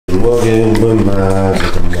Morgen, Mama.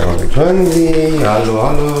 Guten Morgen, Tonsi. Hallo,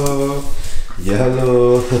 hallo. Ja,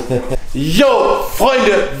 hallo. Jo,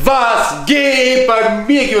 Freunde, was geht? Bei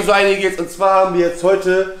mir gibt es so einiges. Und zwar haben wir jetzt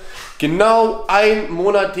heute genau 1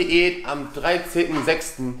 Monat Diät. Am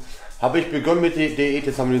 13.06. habe ich begonnen mit der Diät.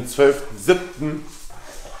 Jetzt haben wir den 12.07.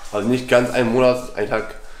 Also nicht ganz 1 Monat, ein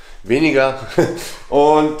Tag weniger.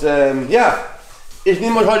 Und ja, ich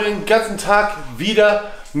nehme euch heute den ganzen Tag wieder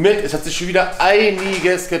mit. Es hat sich schon wieder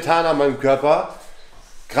einiges getan an meinem Körper.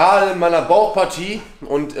 Gerade in meiner Bauchpartie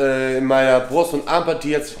und in meiner Brust- und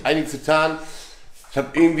Armpartie hat sich einiges getan. Ich habe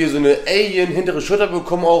irgendwie so eine Alien-hintere Schulter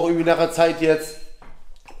bekommen, auch irgendwie nach der Zeit jetzt.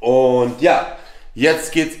 Und ja,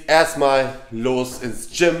 jetzt geht's erstmal los ins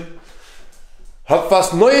Gym. Hab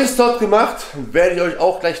was Neues dort gemacht, werde ich euch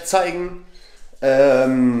auch gleich zeigen.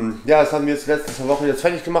 Ja, das haben wir jetzt letzte Woche jetzt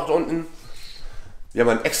fertig gemacht unten. Wir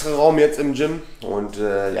haben einen extra Raum jetzt im Gym und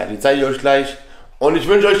ja, die zeige ich euch gleich. Und ich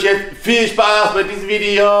wünsche euch jetzt viel Spaß mit diesem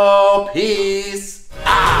Video. Peace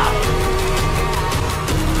out!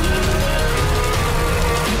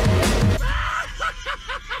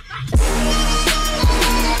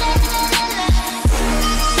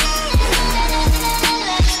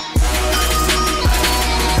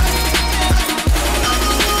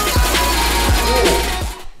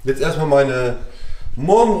 Jetzt erstmal meine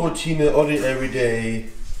Morgenroutine, All Day Everyday.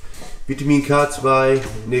 Vitamin K2,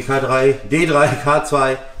 ne K3, D3,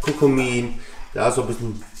 K2, Kurkumin. Da ist so ein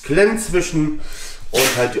bisschen Cleanse zwischen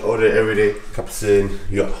und halt die All Day Everyday Kapseln.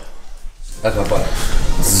 Ja, erstmal bald.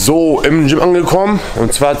 So, im Gym angekommen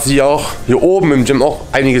und zwar hat sich auch hier oben im Gym auch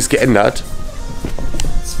einiges geändert.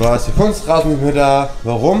 Zwar ist der Kunstrasen nicht mehr da.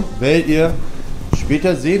 Warum? Werdet ihr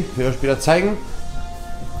später sehen, werde ich euch später zeigen.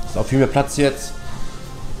 Ist auch viel mehr Platz jetzt.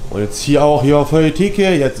 Und jetzt hier auch hier auf der Theke,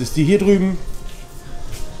 jetzt ist die hier drüben.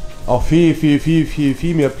 Auch viel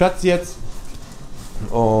mehr Platz jetzt.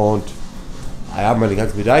 Und ja, meine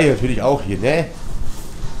ganze Medaille natürlich auch hier, ne?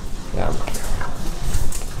 Ja, Mann.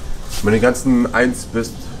 Meine ganzen 1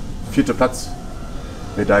 bis 4. Platz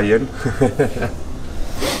Medaillen.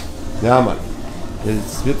 Ja, Mann.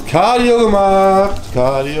 Jetzt wird Cardio gemacht.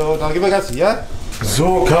 Cardio, da gehen wir Gas, ja?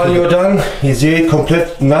 So, Cardio dann. Ihr seht,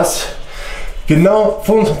 komplett nass. Genau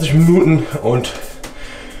 25 Minuten und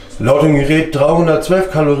laut dem Gerät 312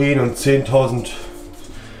 Kalorien und 10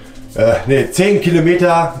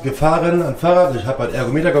 Kilometer gefahren an Fahrrad. Ich habe halt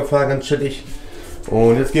Ergometer gefahren, ganz chillig.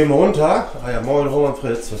 Und jetzt gehen wir runter. Ah ja, moin Roman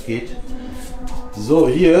Fritz, was geht? So,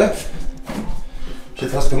 hier. Hab ich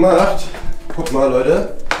jetzt was gemacht. Guck mal,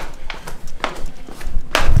 Leute.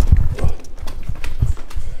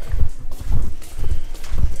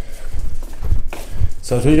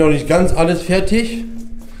 Ist natürlich noch nicht ganz alles fertig,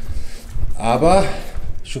 aber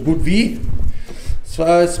schon gut wie.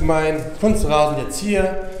 Zwar ist mein Kunstrasen jetzt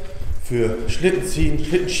hier für Schlitten ziehen,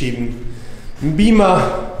 Schlitten schieben, ein Beamer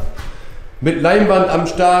mit Leinwand am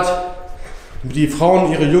Start, damit die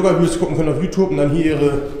Frauen ihre Yoga-Videos gucken können auf YouTube und dann hier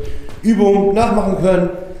ihre Übungen nachmachen können.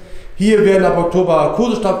 Hier werden ab Oktober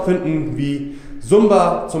Kurse stattfinden, wie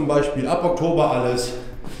Zumba zum Beispiel, ab Oktober alles.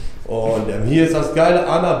 Und hier ist das geile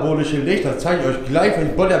anabolische Licht, das zeige ich euch gleich, wenn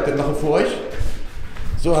ich Body-Update mache für euch.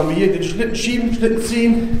 So, haben wir hier den Schlitten schieben, Schlitten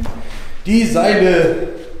ziehen, die Seile,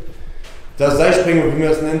 das Seilspringen, wie man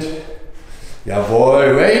das nennt.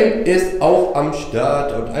 Jawohl, Rain ist auch am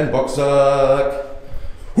Start und ein Boxsack.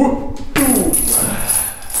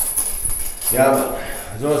 Ja,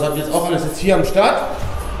 so, das habe ich jetzt auch alles jetzt hier am Start.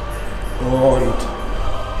 Und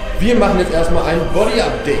wir machen jetzt erstmal ein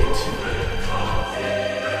Body-Update.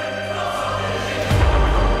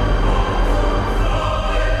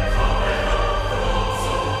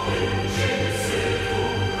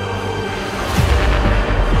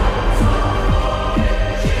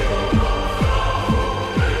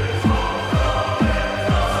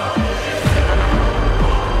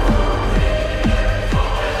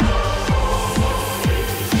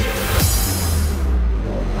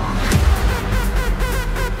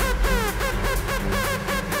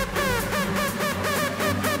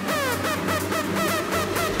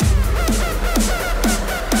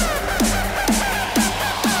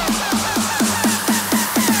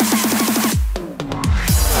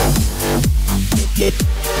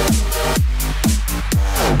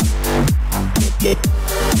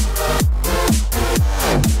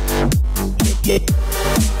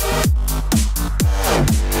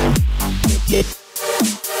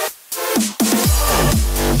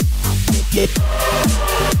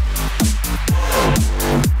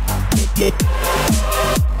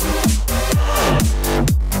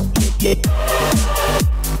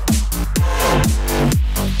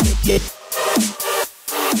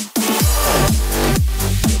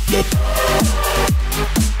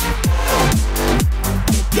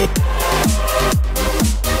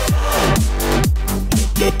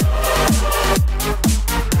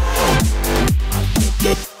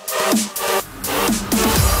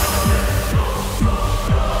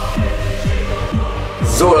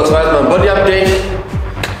 So, das war jetzt mein Body Update.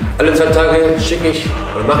 Alle 2 Tage schicke ich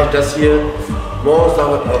oder mache ich das hier. Morgens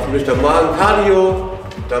auf dem nüchternen Magen Cardio.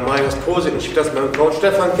 Dann mache ich das Posing und schicke das meinem Coach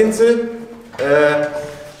Stefan Kinzel.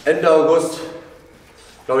 Ende August,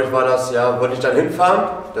 glaube ich, war das, ja, wollte ich dann hinfahren.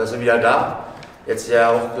 Da ist er wieder da. Jetzt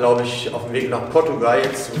ja auch, glaube ich, auf dem Weg nach Portugal.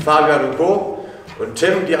 Jetzt zu Fabian und Co. Und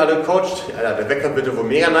Tim, die alle coacht. Alter, der Wecker bitte wohl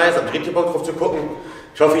mega nice. Hab richtig Bock drauf zu gucken.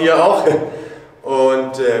 Ich hoffe, ihr auch.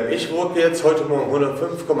 Und ich wog jetzt heute Morgen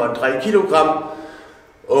 105,3 Kilogramm.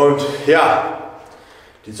 Und ja,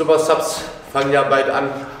 die Super Subs fangen ja bald an.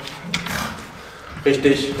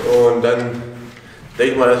 Richtig. Und dann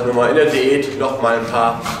denke ich mal, dass ich nochmal in der Diät nochmal ein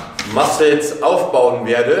paar Muscles aufbauen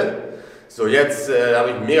werde. So, jetzt habe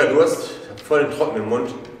ich mega Durst. Ich habe voll den trockenen Mund.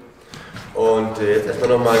 Und jetzt erstmal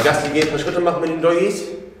nochmal Gassi gehen, ein paar Schritte machen mit den Doggies.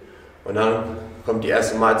 Und dann kommt die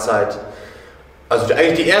erste Mahlzeit. Also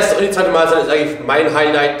eigentlich die erste und die zweite Mahlzeit ist eigentlich mein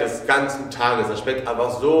Highlight des ganzen Tages. Das schmeckt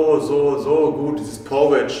einfach so gut, dieses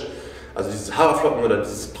Porridge, also dieses Haferflocken oder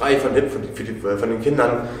dieses Brei von den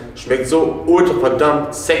Kindern, schmeckt so ultra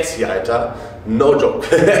verdammt sexy, Alter. No joke.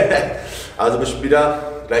 Also bis wieder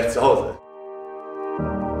gleich zu Hause.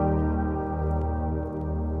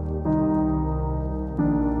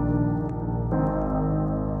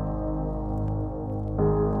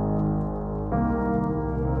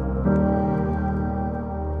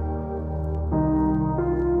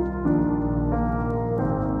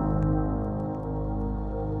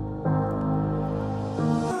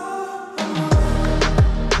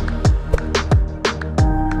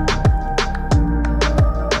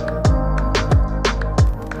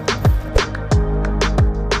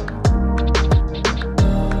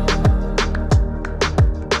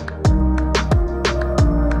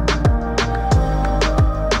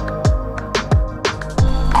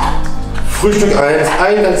 Frühstück 1,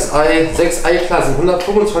 ein ganzes Ei, 6 Eiklar sind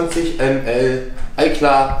 125 ml,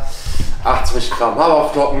 Eiklar, 80 Gramm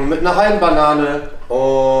Haferflocken mit einer halben Banane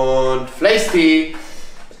und Fleischtee,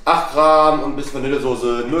 8 Gramm und ein bisschen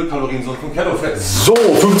Vanillesoße, 0 Kalorien, so 5 Kalorien. So,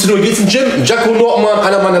 15 Uhr geht's ins Gym. Jaco Nordmann,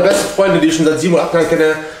 einer meiner besten Freunde, die ich schon seit 7 oder 8 Jahren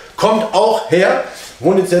kenne, kommt auch her,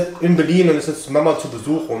 wohnt jetzt in Berlin und ist jetzt Mama zu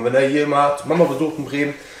Besuch. Und wenn er hier immer Mama besucht in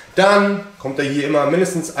Bremen, dann kommt er hier immer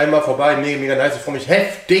mindestens einmal vorbei. Mega nice, ich freue mich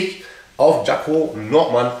heftig auf Jaco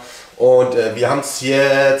Nordmann. Und wir haben es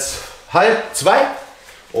jetzt 1:30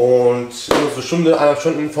 und in so Stunde, 1,5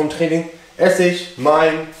 Stunden vom Training esse ich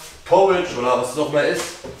mein Porridge oder was es auch immer ist.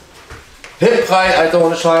 Hip-Brei, Alter,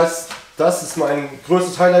 ohne Scheiß. Das ist mein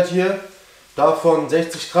größtes Highlight hier. Davon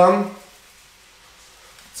 60 Gramm.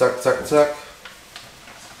 Zack, zack, zack.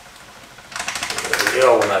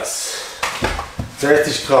 Jo, nice.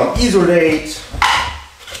 60 Gramm Isolate.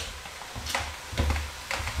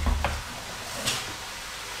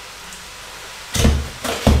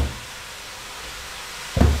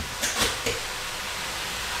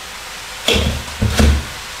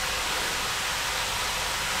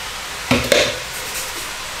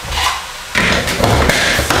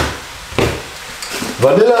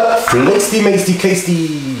 Vanilla, Flexi, Maxi,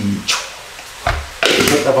 Tasty.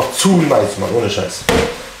 Schmeckt einfach zu nice, Mann, ohne Scheiß.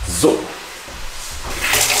 So.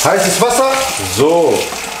 Heißes Wasser. So.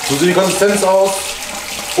 So sieht die Konsistenz aus.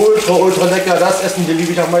 Ultra lecker. Das Essen, den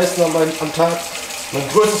liebe ich am meisten am Tag. Mein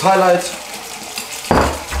größtes Highlight.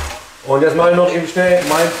 Und jetzt mache ich noch eben schnell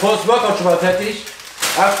mein Post-Workout schon mal fertig.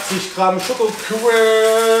 80 Gramm Schokocrisp.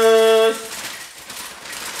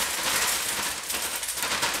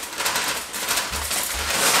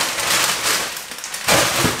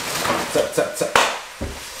 Zack, zack, zack.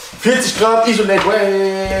 40 Gramm Isolate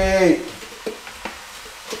Whey.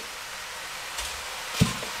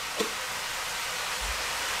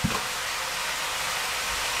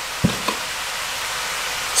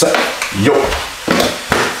 Zack. Jo.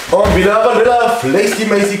 Und wieder Vanilla Flexi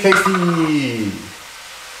Maxi Tasty.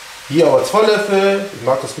 Hier aber 2 Löffel. Ich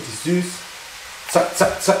mag das richtig süß. Zack,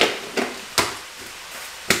 zack, zack.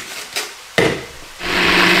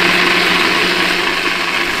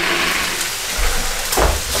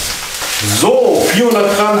 So,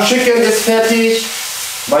 400 Gramm Chicken ist fertig.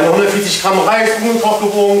 Meine 140 Gramm Reis, ungekocht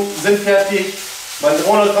sind fertig. Meine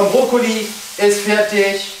 300 Gramm Brokkoli ist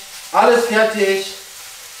fertig. Alles fertig.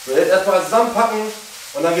 So, jetzt erstmal zusammenpacken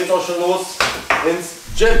und dann geht es auch schon los ins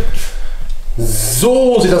Gym.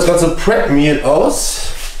 So sieht das ganze Prep-Meal aus.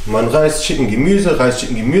 Mein Reis, Chicken, Gemüse, Reis,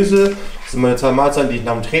 Chicken, Gemüse. Das sind meine 2 Mahlzeiten, die ich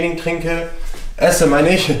nach dem Training trinke. Esse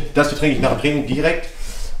meine ich, das hier trinke ich nach dem Training direkt.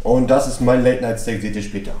 Und das ist mein Late Night Steak, seht ihr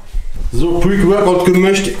später. So, Pre-Workout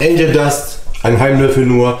gemischt, Angel Dust, ein halben Löffel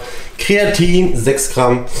nur, Kreatin 6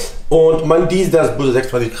 Gramm und mein Diesel Butter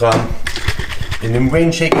 26 Gramm. In dem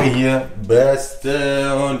Rain Shaker hier,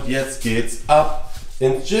 beste, und jetzt geht's ab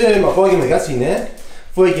ins Gym. Aber vorher gehen wir Gassi, ne?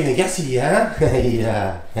 Vorher gehen wir Gassi, ja?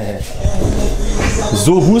 Ja.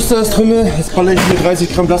 So, Booster ist drin. Jetzt baller ich hier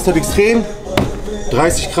 30 Gramm Blaster extrem.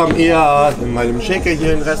 30 Gramm eher in meinem Shaker hier,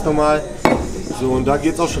 den Rest normal. So, und da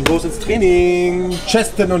geht's auch schon los ins Training.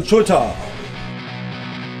 Chesten und Schulter.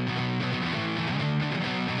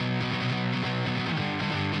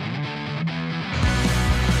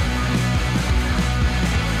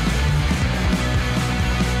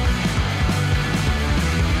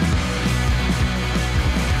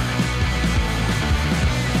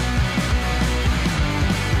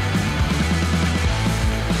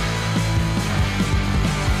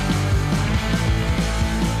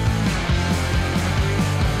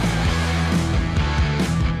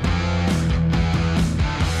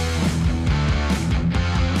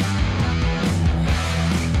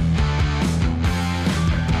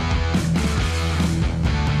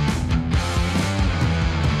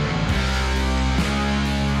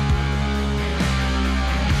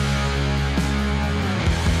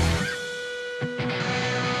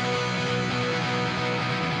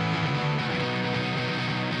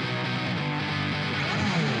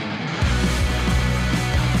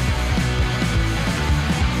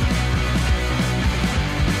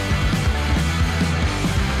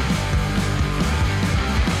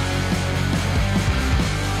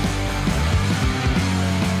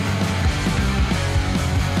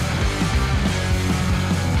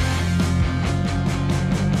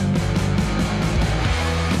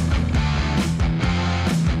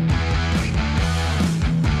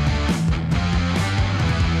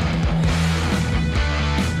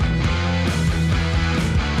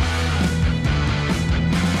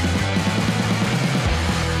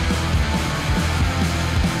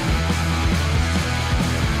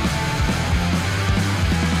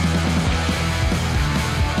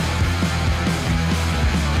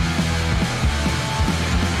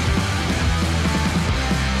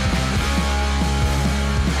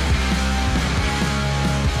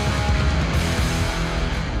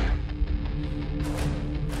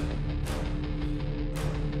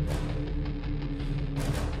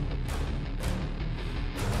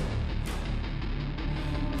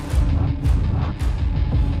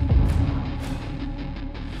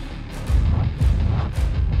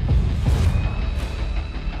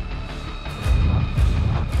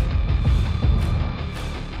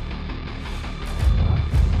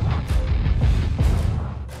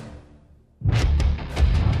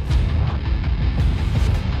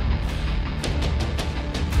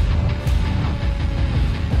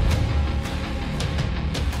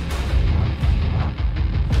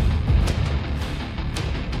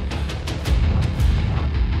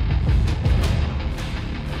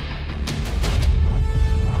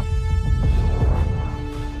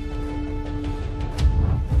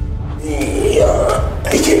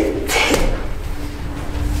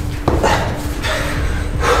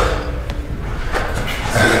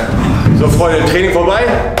 So Freunde, Training vorbei.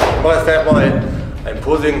 Ich mache jetzt gleich mal ein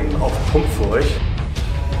Posing auf Pump für euch.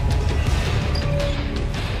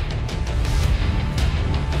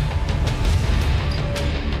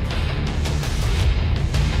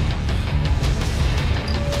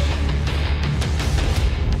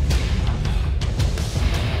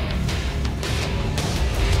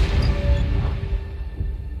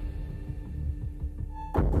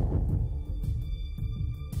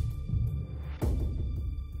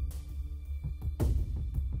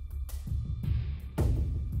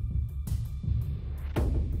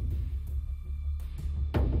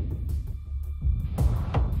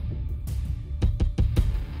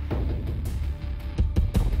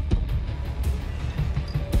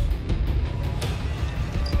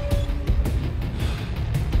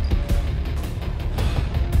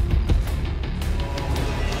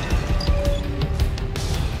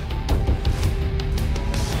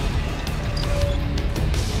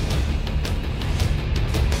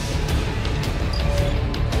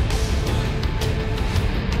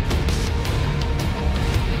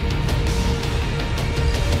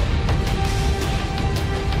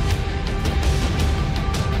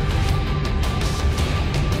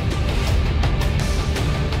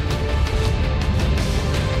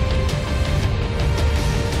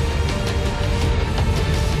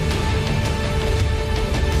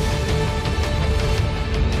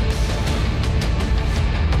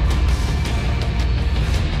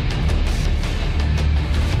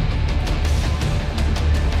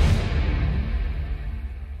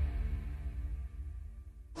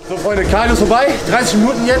 So Freunde, Cardio ist vorbei. 30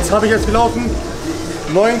 Minuten jetzt habe ich jetzt gelaufen.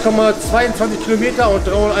 9,22 Kilometer und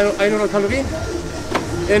 100 Kalorien.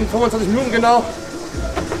 In 25 Minuten genau.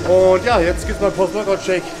 Und ja, jetzt gibt es mal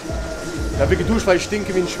Post-Workout-Shake. Da wird geduscht, weil ich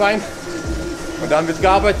stinke wie ein Schwein. Und dann wird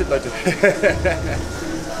gearbeitet, Leute.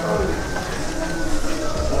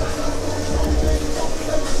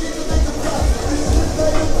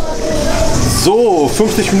 So,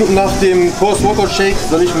 50 Minuten nach dem Post-Workout-Shake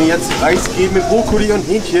soll ich mir jetzt Reis geben mit Brokkoli und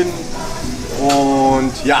Hähnchen.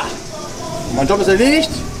 Und ja, mein Job ist erledigt.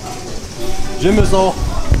 Gym ist auch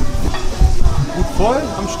gut voll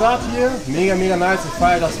am Start hier. Mega, mega nice. Ich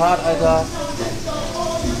feiere das hart, Alter.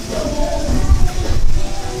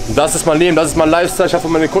 Das ist mein Leben, das ist mein Lifestyle. Ich habe für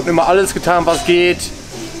meine Kunden immer alles getan, was geht.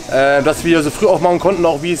 Dass wir so früh aufmachen konnten,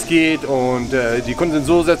 auch wie es geht. Und die Kunden sind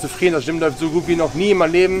so sehr zufrieden. Das Gym läuft so gut wie noch nie in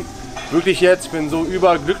meinem Leben. Wirklich jetzt, ich bin so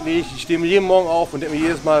überglücklich. Ich stehe mir jeden Morgen auf und denke mir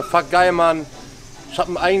jedes Mal, fuck geil, Mann. Ich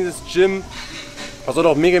habe ein eigenes Gym, was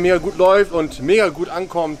auch mega, mega gut läuft und mega gut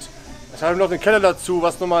ankommt. Ich habe noch den Keller dazu,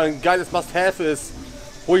 was nochmal ein geiles Must-Have ist.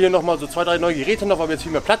 Hole hier nochmal so 2, 3 neue Geräte noch, weil wir jetzt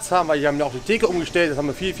viel mehr Platz haben, weil wir haben ja auch die Theke umgestellt, jetzt haben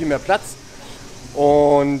wir viel, viel mehr Platz.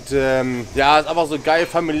 Und ja, ist einfach so geil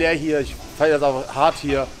familiär hier. Ich feiere das auch hart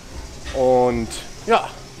hier. Und ja,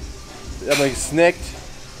 ich habe gesnackt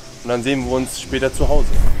und dann sehen wir uns später zu Hause.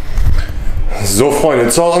 So Freunde,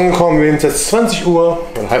 zu Hause angekommen, wir haben jetzt 20 Uhr,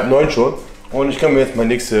 oder 8:30 schon. Und ich kann mir jetzt meine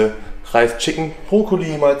nächste Reis Chicken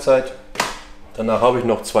Brokkoli Mahlzeit. Danach habe ich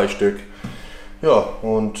noch 2 Stück. Ja,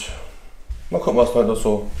 und mal gucken, was heute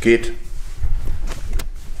so geht.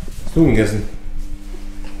 Was hast du gegessen?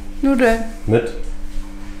 Nudeln. Mit?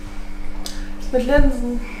 Mit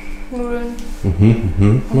Linsennudeln.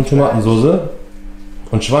 Und Tomatensoße?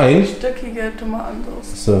 Und Schwein? Stöckige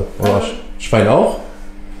Tomatensauce. Achso, oh, Schwein auch?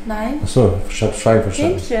 Nein. Achso, ich hab Schwein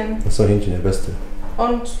verstanden. Hähnchen. Achso, Hähnchen, der Beste.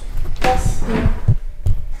 Und das hier.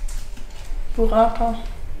 Burrata.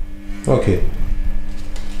 Okay.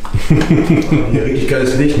 Hier richtig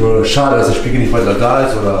geiles Licht, nur schade, dass der Spiegel nicht weiter da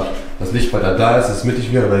ist oder das Licht weiter da ist. Das ist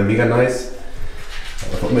mittig wieder, weil mega nice.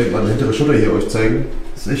 Ich wollte mal meine hintere Schulter hier euch zeigen.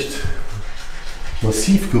 Das ist echt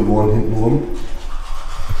massiv geworden hinten rum.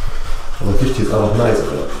 Aber das Licht hier ist einfach nice,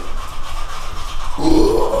 Alter.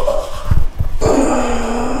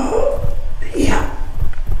 Ja.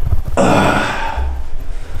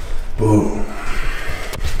 Boom.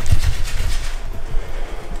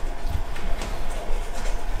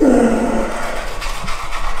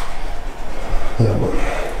 Ja, Mann.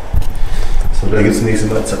 So, da gibt es die nächste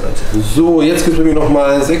Mahlzeit. So, jetzt gibt es mir noch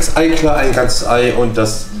mal 6 Eiklar, ein ganzes Ei und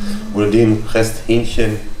das oder den Rest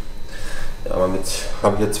Hähnchen. Ja, damit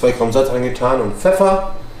habe ich jetzt 2 Gramm Salz reingetan und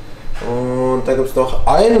Pfeffer. Und da gibt es noch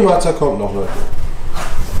eine Mahlzeit, kommt noch, Leute.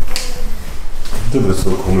 Du bist so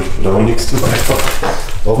komisch, warum liegst du einfach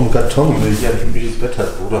auf dem Karton, weil ich ja ein gemütliches Bett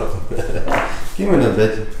hat, Bruder. Geh mal in dein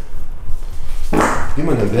Bett. Geh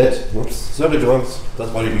mal in dein Bett. Ups, sorry, Jones,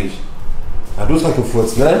 das wollte ich nicht. Ah, du hast gerade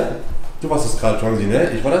gefurzt, ne? Du warst es gerade, Jonesy,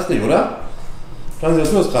 ne? Ich war das nicht, oder? Jonesy,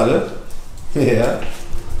 was du das gerade? Ja.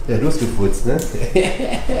 Ja, du hast gefurzt, ne?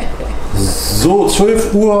 So,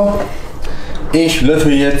 12 Uhr. Ich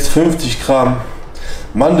löffel jetzt 50 Gramm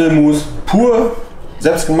Mandelmus pur,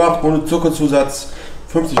 selbst gemacht, ohne Zuckerzusatz.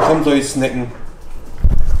 50 Gramm soll ich snacken.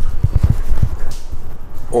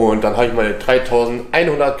 Und dann habe ich meine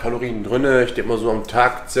 3100 Kalorien drin. Ich denke mal so am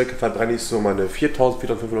Tag circa verbrenne ich so meine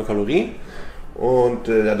 4500 Kalorien. Und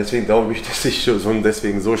ja, deswegen glaube ich, dass ich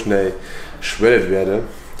deswegen so schnell schwellet werde.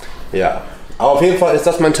 Ja, aber auf jeden Fall ist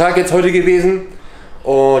das mein Tag jetzt heute gewesen.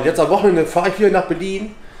 Und jetzt am Wochenende fahre ich wieder nach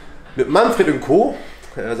Berlin mit Manfred und Co.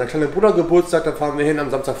 Sein kleiner Bruder Geburtstag, da fahren wir hin, am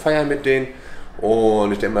Samstag feiern mit denen.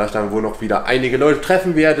 Und ich denke mal, dass ich dann wohl noch wieder einige Leute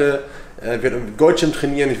treffen werde. Werde im Goldgym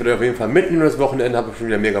trainieren, ich werde auf jeden Fall mitnehmen das Wochenende, habe schon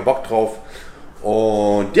wieder mega Bock drauf.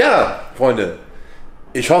 Und ja, Freunde,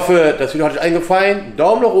 ich hoffe, das Video hat euch eingefallen.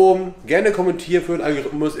 Daumen nach oben, gerne kommentieren für den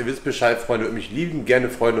Algorithmus. Ihr wisst Bescheid, Freunde, würde mich lieben, gerne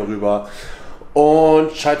freuen darüber.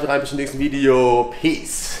 Und schaltet rein bis zum nächsten Video.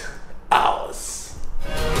 Peace out.